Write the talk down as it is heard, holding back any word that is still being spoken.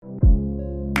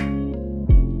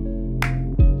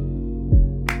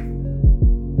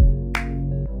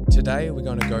Today we're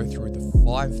going to go through the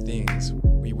 5 things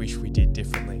we wish we did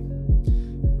differently.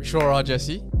 We sure are,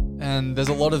 Jesse. And there's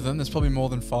a lot of them. There's probably more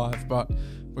than 5, but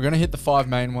we're going to hit the 5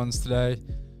 main ones today.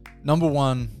 Number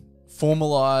 1,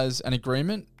 formalize an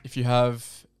agreement if you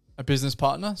have a business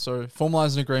partner. So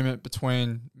formalize an agreement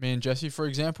between me and Jesse, for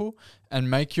example,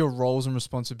 and make your roles and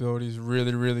responsibilities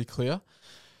really, really clear.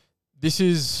 This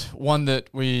is one that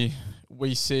we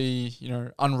see,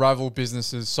 unravel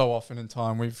businesses so often in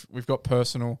time. We've got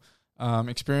personal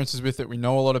experiences with it. We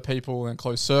know a lot of people in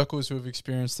close circles who have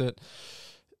experienced it.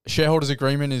 Shareholders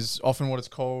agreement is often what it's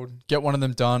called. Get one of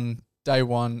them done day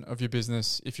one of your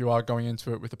business if you are going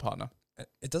into it with a partner.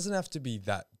 It doesn't have to be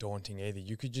that daunting either.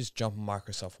 You could just jump on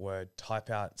Microsoft Word,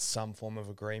 type out some form of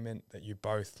agreement that you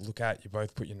both look at, you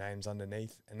both put your names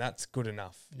underneath, and that's good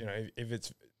enough. If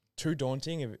it's too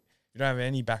daunting, if you don't have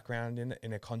any background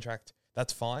in a contract,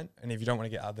 that's fine. And if you don't want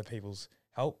to get other people's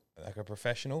help, like a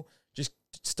professional, just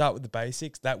start with the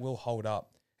basics. That will hold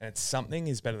up. And it's something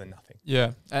is better than nothing.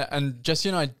 Yeah. And Jesse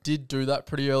and I did do that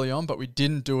pretty early on, but we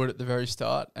didn't do it at the very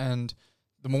start. And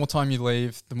the more time you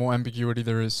leave, the more ambiguity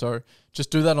there is. So just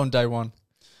do that on day one.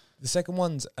 The second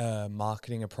one's a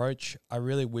marketing approach. I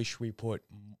really wish we put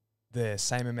the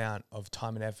same amount of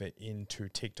time and effort into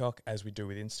TikTok as we do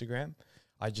with Instagram.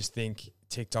 I just think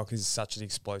TikTok is such an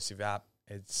explosive app.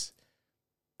 It's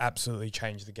absolutely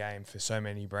changed the game for so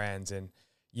many brands. And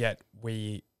yet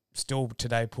we still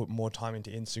today put more time into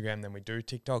Instagram than we do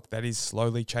TikTok. That is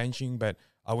slowly changing, but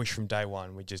I wish from day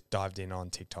one we just dived in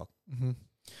on TikTok. Mm-hmm.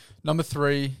 Number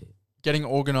 3, getting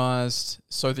organized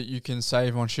so that you can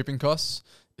save on shipping costs.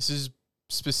 This is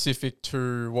specific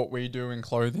to what we do in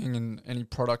clothing and any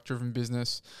product-driven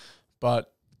business.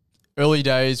 But early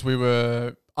days we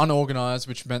were unorganized,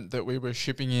 which meant that we were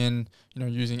shipping in,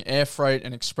 using air freight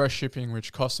and express shipping,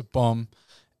 which costs a bomb.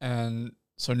 And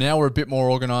so now we're a bit more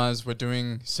organized. We're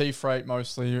doing sea freight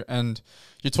mostly, and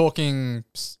you're talking,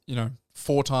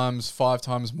 4 times, 5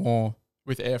 times more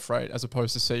with air freight as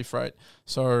opposed to sea freight.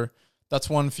 So that's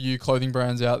one for you clothing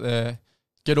brands out there.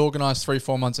 Get organized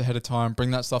 3-4 months ahead of time.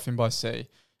 Bring that stuff in by sea.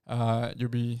 You'll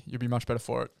be much better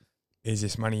for it. Is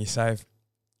this money you save?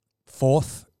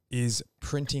 4th is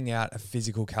printing out a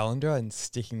physical calendar and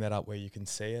sticking that up where you can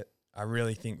see it. I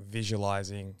really think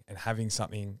visualizing and having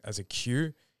something as a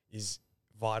cue is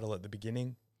vital at the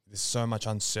beginning. There's so much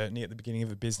uncertainty at the beginning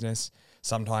of a business.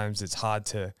 Sometimes it's hard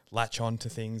to latch on to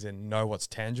things and know what's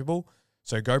tangible.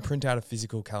 So go print out a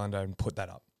physical calendar and put that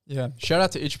up. Yeah. Shout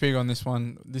out to Itchpig on this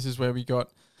one. This is where we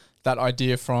got that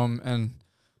idea from. And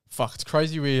it's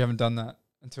crazy we haven't done that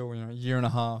until, a year and a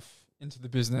half into the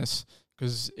business,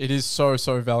 because it is so,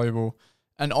 so valuable.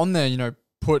 And on there,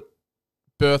 put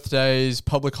birthdays,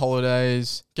 public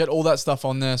holidays, get all that stuff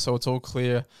on there so it's all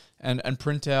clear. And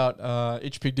print out,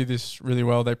 Itchpig did this really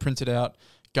well. They printed out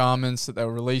garments that they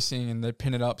were releasing and they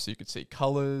pin it up so you could see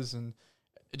colors, and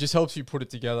it just helps you put it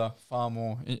together far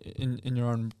more in your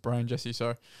own brain, Jesse.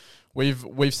 So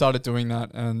we've started doing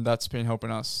that, and that's been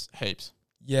helping us heaps.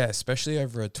 Yeah, especially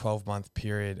over a 12-month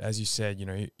period. As you said,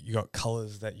 you got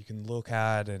colors that you can look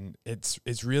at, and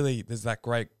it's really, there's that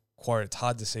great quote, it's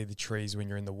hard to see the trees when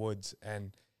you're in the woods,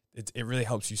 and it really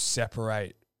helps you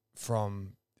separate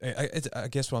from, I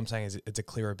guess what I'm saying is it's a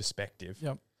clearer perspective.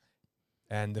 Yep.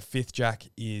 And the 5th, Jack,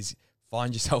 is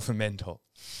find yourself a mentor.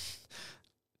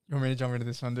 You want me to jump into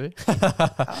this one, do you?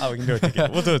 We can do it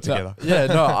together. We'll do it together.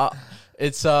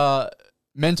 It's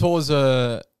mentors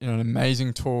are an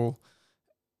amazing tool.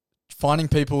 Finding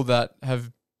people that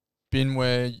have been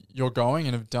where you're going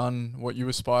and have done what you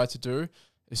aspire to do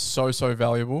is so, so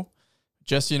valuable.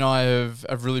 Jesse and I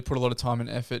have really put a lot of time and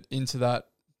effort into that,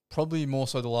 probably more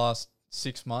so the last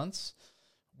 6 months.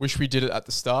 Wish we did it at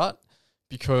the start,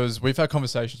 because we've had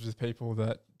conversations with people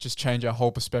that just change our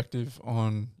whole perspective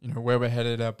on, where we're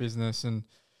headed, our business. And,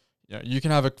 you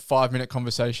can have a 5-minute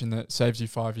conversation that saves you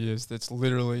 5 years. That's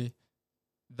literally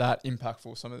that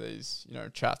impactful, some of these,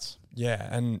 chats. Yeah.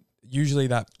 And usually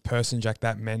that person, Jack,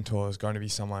 that mentor is going to be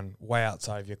someone way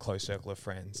outside of your close circle of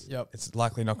friends. Yep. It's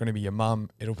likely not going to be your mum.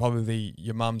 It'll probably be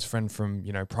your mum's friend from,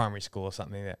 primary school or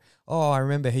something that, I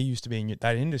remember he used to be in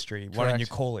that industry. Why don't you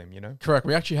call him, Correct.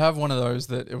 We actually have one of those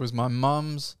that it was my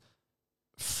mum's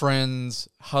friend's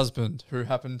husband who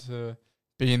happened to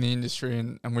be in the industry,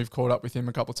 and we've caught up with him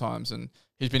a couple of times, and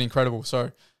he's been incredible.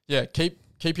 So yeah, keep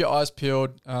your eyes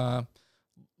peeled.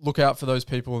 Look out for those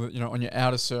people that, on your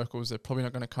outer circles. They're probably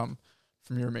not going to come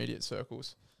from your immediate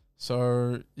circles.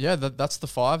 So yeah, that's the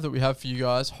 5 that we have for you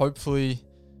guys. Hopefully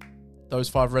those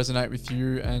 5 resonate with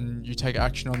you and you take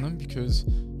action on them, because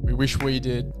we wish we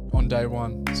did on day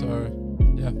one. So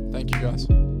yeah, thank you guys.